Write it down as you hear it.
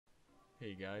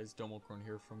Hey guys, Domocorn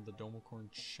here from the Domocorn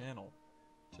channel.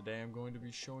 Today I'm going to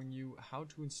be showing you how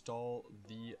to install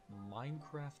the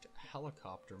Minecraft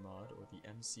helicopter mod, or the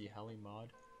MCHeli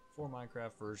mod, for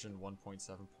Minecraft version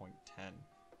 1.7.10.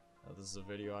 This is a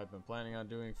video I've been planning on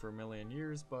doing for a million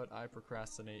years, but I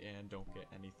procrastinate and don't get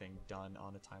anything done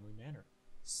on a timely manner.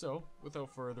 So,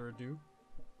 without further ado,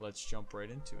 let's jump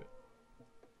right into it.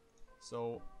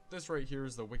 So, this right here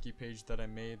is the wiki page that I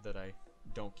made that I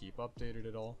don't keep updated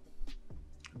at all.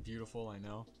 Beautiful, I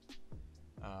know.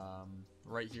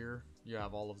 Right here you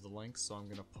have all of the links, so I'm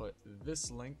gonna put this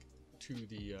link to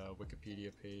the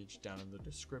Wikipedia page down in the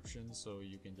description so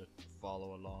you can just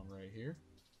follow along right here.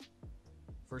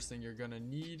 First thing you're gonna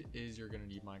need is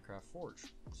Minecraft Forge.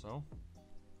 So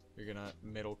you're gonna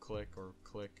middle click or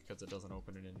click, because it doesn't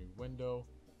open in a new window,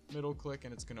 middle click,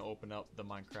 and it's gonna open up the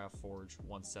Minecraft Forge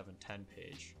 1.7.10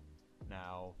 page.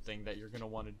 Now, thing that you're going to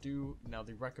want to do, now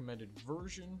the recommended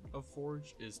version of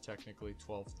Forge is technically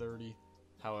 12.30.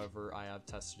 However, I have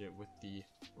tested it with the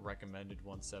recommended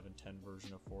 1.7.10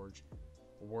 version of Forge.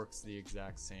 Works the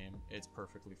exact same. It's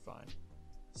perfectly fine.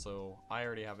 So I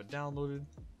already have it downloaded,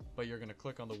 but you're going to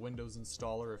click on the Windows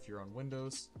installer if you're on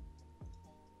Windows.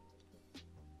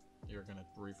 You're going to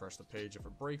refresh the page. If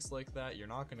it breaks like that, you're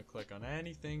not going to click on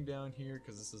anything down here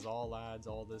because this is all ads.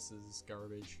 All this is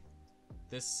garbage.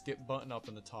 This skip button up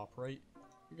in the top right,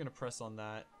 you're going to press on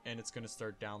that and it's going to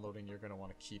start downloading. You're going to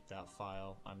want to keep that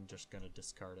file. I'm just going to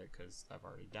discard it because I've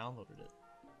already downloaded it.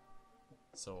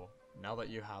 So now that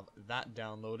you have that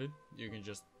downloaded, you can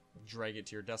just drag it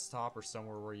to your desktop or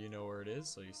somewhere where you know where it is.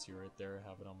 So you see right there, I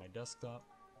have it on my desktop.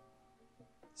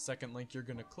 Second link you're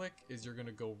going to click is you're going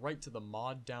to go right to the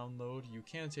mod download. You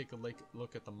can take a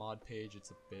look at the mod page.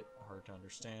 It's a bit hard to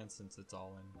understand since it's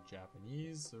all in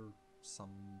Japanese or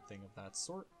something of that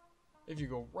sort. If you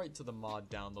go right to the mod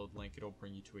download link, it'll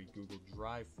bring you to a Google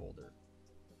Drive folder.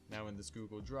 Now in this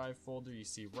Google Drive folder, you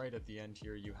see right at the end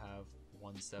here you have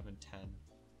 1.7.10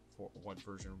 for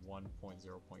version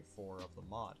 1.0.4 of the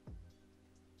mod.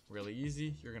 Really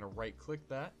easy. You're going to right click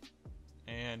that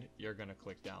and you're going to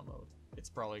click download.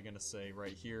 It's probably going to say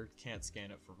right here, can't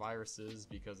scan it for viruses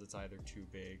because it's either too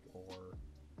big or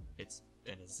it's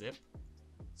in a zip.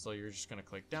 So you're just going to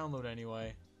click download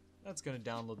anyway. That's going to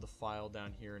download the file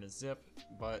down here in a zip,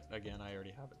 but again, I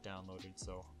already have it downloaded,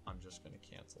 so I'm just going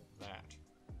to cancel that.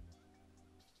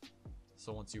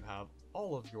 So once you have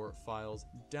all of your files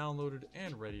downloaded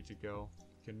and ready to go,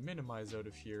 you can minimize out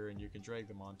of here and you can drag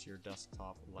them onto your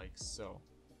desktop like so.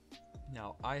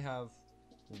 Now, I have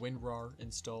WinRar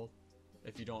installed.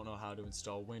 If you don't know how to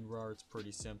install WinRar, it's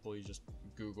pretty simple. You just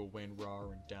Google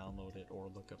WinRar and download it,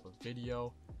 or look up a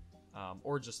video,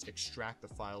 or just extract the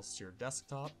files to your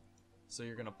desktop. So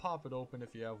you're going to pop it open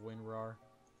if you have WinRar.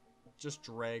 Just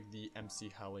drag the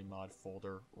MCHeli Mod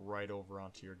folder right over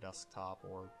onto your desktop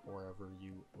or wherever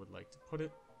you would like to put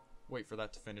it. Wait for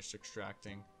that to finish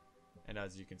extracting. And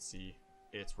as you can see,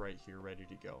 it's right here ready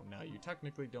to go. Now you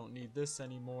technically don't need this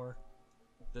anymore.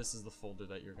 This is the folder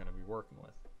that you're going to be working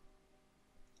with.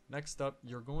 Next up,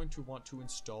 you're going to want to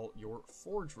install your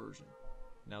Forge version.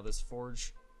 Now this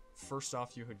Forge, first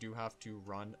off, you do have to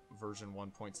run version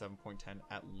 1.7.10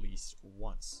 at least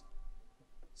once.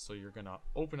 So you're going to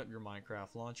open up your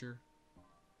Minecraft launcher.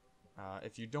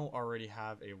 If you don't already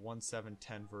have a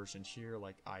 1.7.10 version here,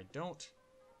 like I don't,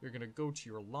 you're going to go to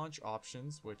your launch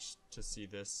options, which to see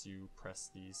this, you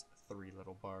press these three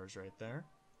little bars right there.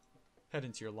 Head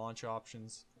into your launch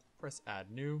options, press add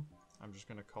new. I'm just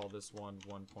going to call this one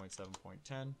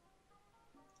 1.7.10.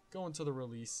 Go into the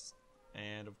release,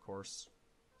 and of course,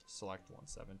 select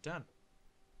 1.7.10.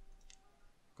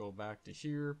 Go back to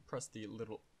here, press the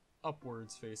little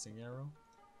upwards facing arrow,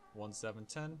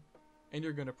 1.7.10, and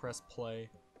you're going to press play.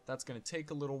 That's going to take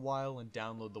a little while and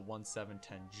download the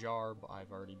 1.7.10 jar, but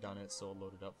I've already done it, so it'll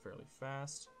load it up fairly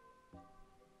fast.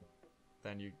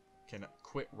 Then you can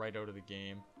quit right out of the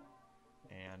game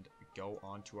and go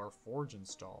on to our Forge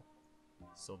install.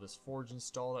 So this Forge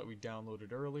install that we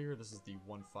downloaded earlier, this is the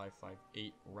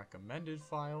 1.5.5.8 recommended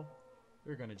file.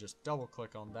 We're going to just double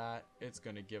click on that. It's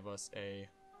going to give us a,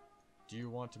 do you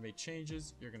want to make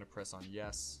changes? You're going to press on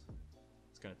yes.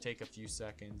 It's going to take a few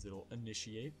seconds. It'll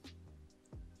initiate.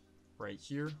 Right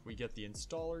here, we get the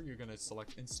installer. You're going to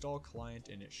select install client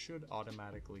and it should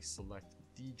automatically select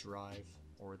the drive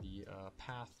or the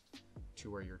path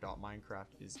to where your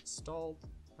 .minecraft is installed.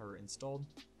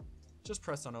 Just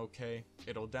press on OK.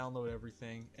 It'll download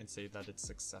everything and say that it's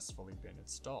successfully been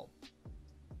installed.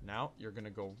 Now you're going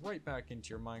to go right back into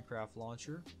your Minecraft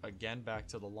launcher, again back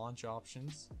to the launch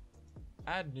options,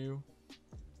 add new.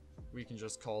 We can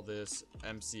just call this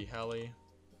MCHeli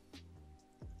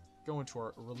go into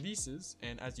our releases,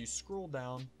 and as you scroll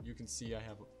down, you can see I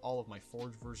have all of my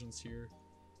Forge versions here,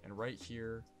 and right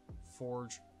here,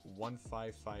 Forge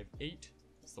 1558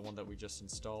 is the one that we just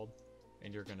installed,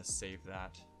 and you're going to save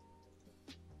that.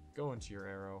 Go into your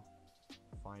arrow,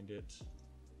 find it,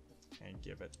 and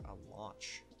give it a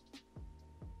launch.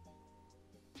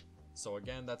 So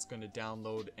again, that's going to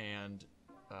download and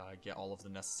get all of the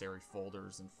necessary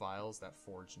folders and files that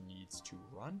Forge needs to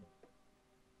run.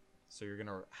 So you're going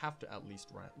to have to at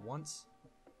least run it once.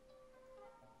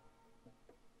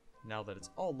 Now that it's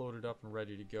all loaded up and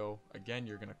ready to go, again,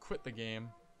 you're going to quit the game.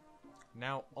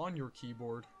 Now on your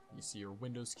keyboard, you see your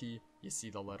Windows key, you see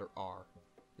the letter R.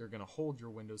 You're going to hold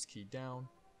your Windows key down,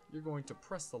 you're going to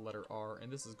press the letter R,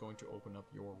 and this is going to open up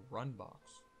your run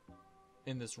box.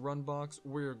 In this run box,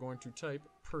 we're going to type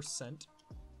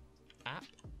 %app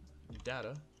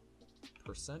data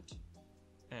 %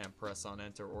 and press on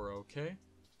enter or OK.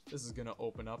 This is going to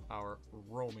open up our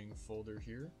roaming folder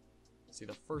here. See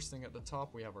the first thing at the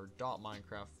top, we have our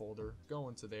 .minecraft folder. Go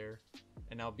into there,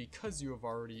 and now because you have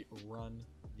already run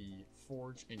the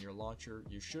Forge in your launcher,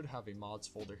 you should have a mods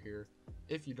folder here.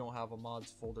 If you don't have a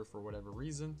mods folder for whatever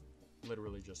reason,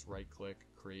 literally just right click,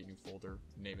 create new folder,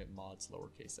 name it mods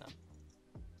lowercase m.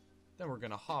 Then we're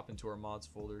going to hop into our mods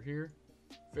folder here.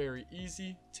 Very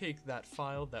easy, take that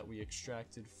file that we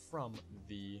extracted from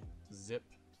the zip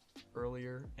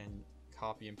earlier and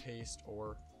copy and paste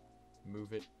or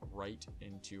move it right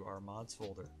into our mods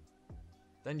folder.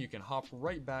 Then you can hop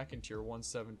right back into your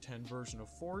 1.7.10 version of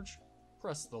Forge,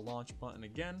 press the launch button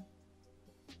again.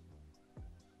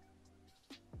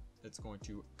 It's going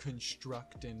to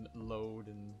construct and load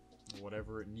and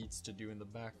whatever it needs to do in the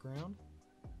background.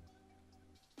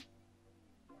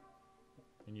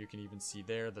 And you can even see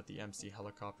there that the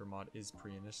MCHeli mod is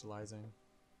pre-initializing.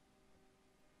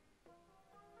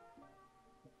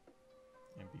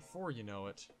 And before you know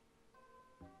it,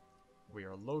 we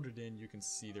are loaded in. You can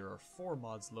see there are 4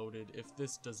 mods loaded. If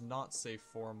this does not say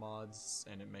 4 mods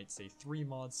and it might say 3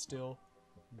 mods still,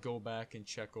 go back and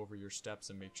check over your steps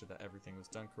and make sure that everything was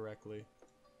done correctly.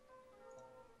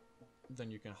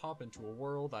 Then you can hop into a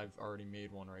world. I've already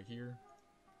made one right here.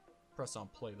 Press on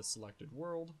play the selected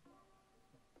world.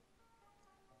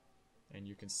 And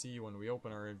you can see when we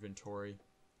open our inventory,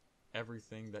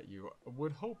 everything that you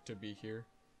would hope to be here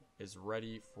is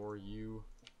ready for you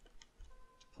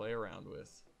to play around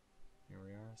with. Here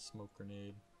we are, smoke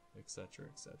grenade, etc,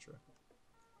 etc.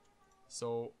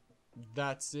 So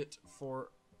that's it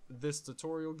for this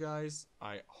tutorial, guys.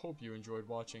 I hope you enjoyed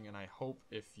watching, and I hope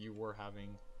if you were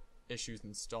having issues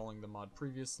installing the mod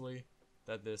previously,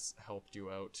 that this helped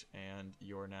you out and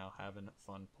you're now having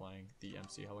fun playing the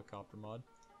MCHeli mod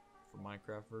for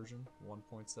Minecraft version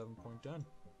 1.7.10. If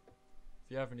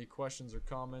you have any questions or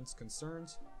comments,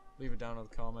 concerns, leave it down in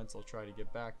the comments. I'll try to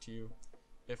get back to you.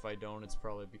 If I don't, it's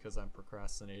probably because I'm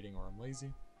procrastinating or I'm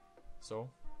lazy. So,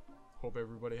 hope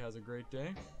everybody has a great day.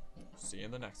 See you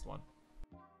in the next one.